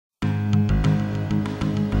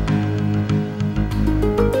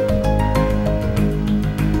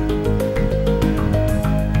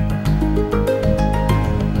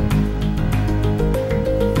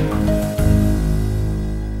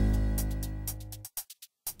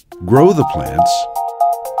grow the plants,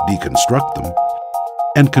 deconstruct them,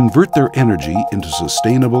 and convert their energy into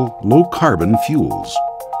sustainable, low-carbon fuels.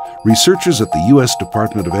 Researchers at the U.S.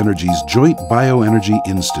 Department of Energy's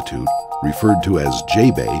JointBioenergyInst, referred to as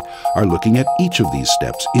JBEI, are looking at each of these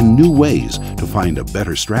steps in new ways to find a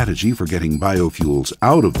better strategy for getting biofuels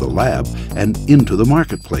out of the lab and into the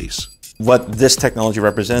marketplace. What this technology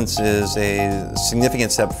represents is a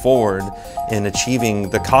significant step forward in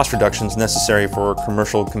achieving the cost reductions necessary for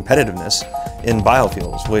commercial competitiveness in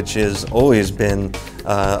biofuels, which has always been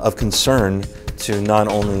of concern to not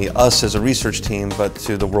only us as a research team, but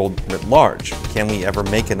to the world at large. Can we ever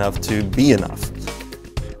make enough to be enough?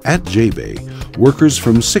 At JBEI, workers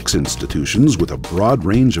from 6 institutions with a broad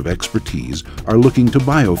range of expertise are looking to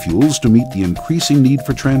biofuels to meet the increasing need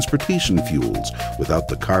for transportation fuels without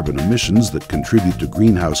the carbon emissions that contribute to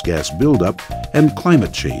greenhouse gas buildup and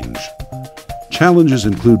climate change. Challenges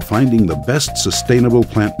include finding the best sustainable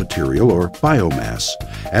plant material, or biomass,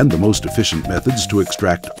 and the most efficient methods to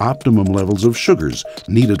extract optimum levels of sugars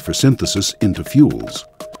needed for synthesis into fuels.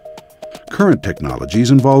 Current technologies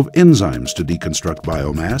involve enzymes to deconstruct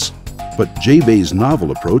biomass, but JBEI's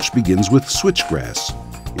novel approach begins with switchgrass,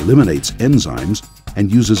 eliminates enzymes, and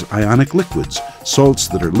uses ionic liquids, salts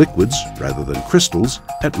that are liquids rather than crystals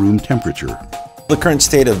at room temperature. The current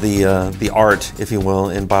state of the art, if you will,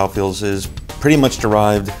 in biofuels is pretty much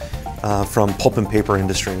derived from pulp and paper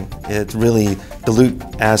industry. It's really dilute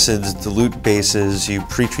acids, dilute bases, you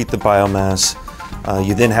pre-treat the biomass,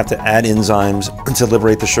 you then have to add enzymes to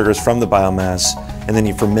liberate the sugars from the biomass, and then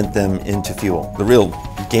you ferment them into fuel. The real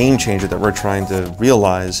game changer that we're trying to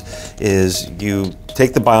realize is you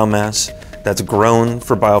take the biomass that's grown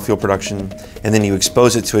for biofuel production, and then you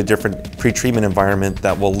expose it to a different pre-treatment environment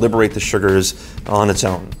that will liberate the sugars on its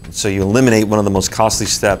own. So you eliminate one of the most costly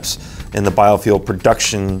steps in the biofuel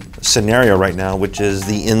production scenario right now, which is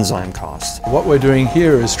the enzyme cost. What we're doing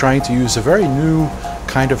here is trying to use a very new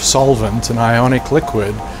kind of solvent, an ionic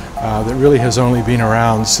liquid, that really has only been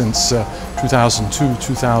around since 2002,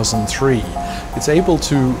 2003. It's able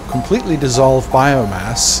to completely dissolve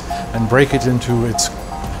biomass and break it into its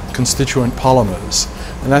constituent polymers.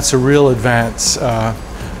 And that's a real advance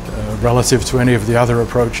relative to any of the other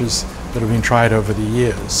approaches that have been tried over the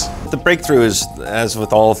years. The breakthrough is, as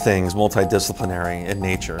with all things, multidisciplinary in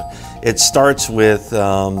nature. It starts with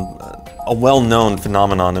a well-known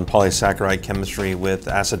phenomenon in polysaccharide chemistry with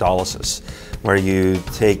acidolysis, where you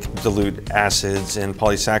take dilute acids and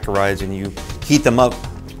polysaccharides and you heat them up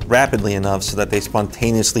rapidly enough so that they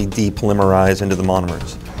spontaneously depolymerize into the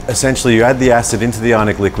monomers. Essentially, you add the acid into the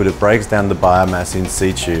ionic liquid, it breaks down the biomass in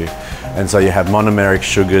situ, and so you have monomeric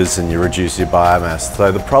sugars and you reduce your biomass.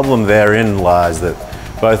 So the problem therein lies that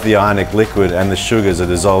both the ionic liquid and the sugars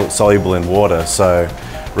are soluble in water, so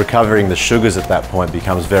recovering the sugars at that point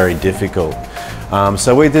becomes very difficult.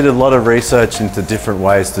 So we did a lot of research into different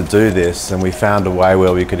ways to do this, and we found a way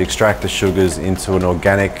where we could extract the sugars into an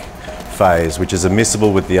organic phase, which is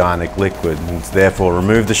immiscible with the ionic liquid, and therefore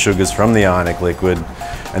remove the sugars from the ionic liquid,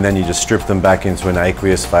 and then you just strip them back into an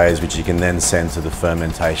aqueous phase, which you can then send to the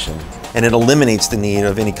fermentation. And it eliminates the need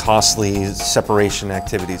of any costly separation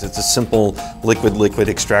activities. It's a simple liquid-liquid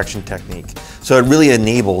extraction technique. So it really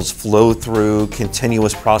enables flow-through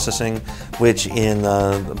continuous processing, which in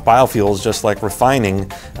biofuels, just like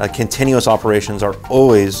refining, continuous operations are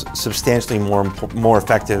always substantially more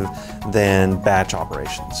effective than batch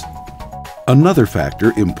operations. Another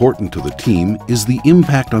factor important to the team is the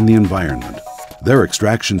impact on the environment. Their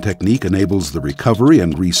extraction technique enables the recovery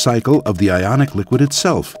and recycle of the ionic liquid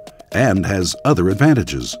itself and has other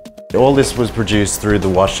advantages. All this was produced through the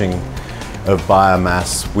washing of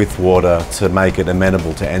biomass with water to make it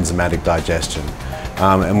amenable to enzymatic digestion.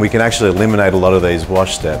 And we can actually eliminate a lot of these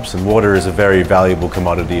wash steps, and water is a very valuable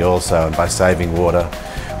commodity also, and by saving water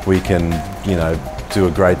we can, do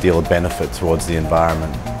a great deal of benefit towards the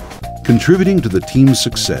environment. Contributing to the team's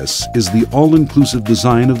success is the all-inclusive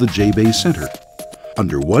design of the JBEI Center.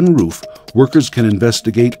 Under one roof, workers can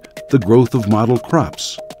investigate the growth of model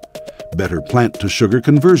crops, better plant-to-sugar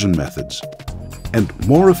conversion methods, and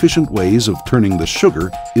more efficient ways of turning the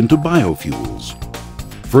sugar into biofuels.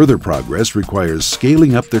 Further progress requires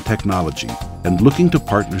scaling up their technology and looking to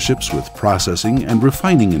partnerships with processing and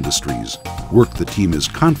refining industries, work the team is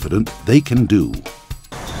confident they can do.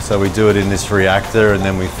 So we do it in this reactor, and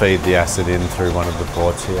then we feed the acid in through one of the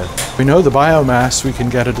ports here. We know the biomass we can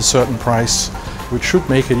get at a certain price, which should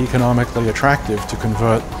make it economically attractive to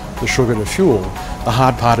convert the sugar to fuel. The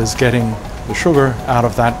hard part is getting the sugar out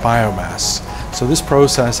of that biomass. So this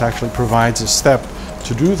process actually provides a step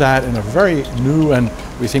to do that in a very new and,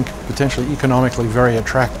 we think, potentially economically very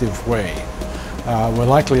attractive way. we're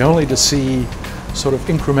likely only to see sort of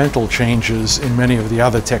incremental changes in many of the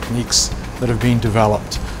other techniques that have been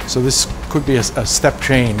developed. So this could be a step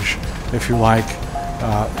change, if you like,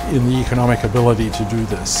 in the economic ability to do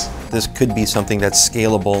this. This could be something that's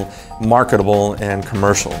scalable, marketable, and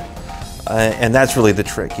commercial. And that's really the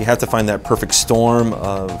trick. You have to find that perfect storm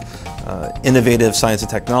of innovative science and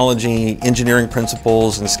technology, engineering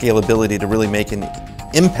principles, and scalability to really make an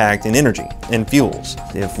impact in energy and fuels.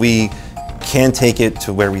 If we can take it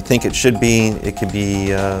to where we think it should be, it can be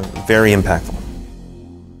very impactful.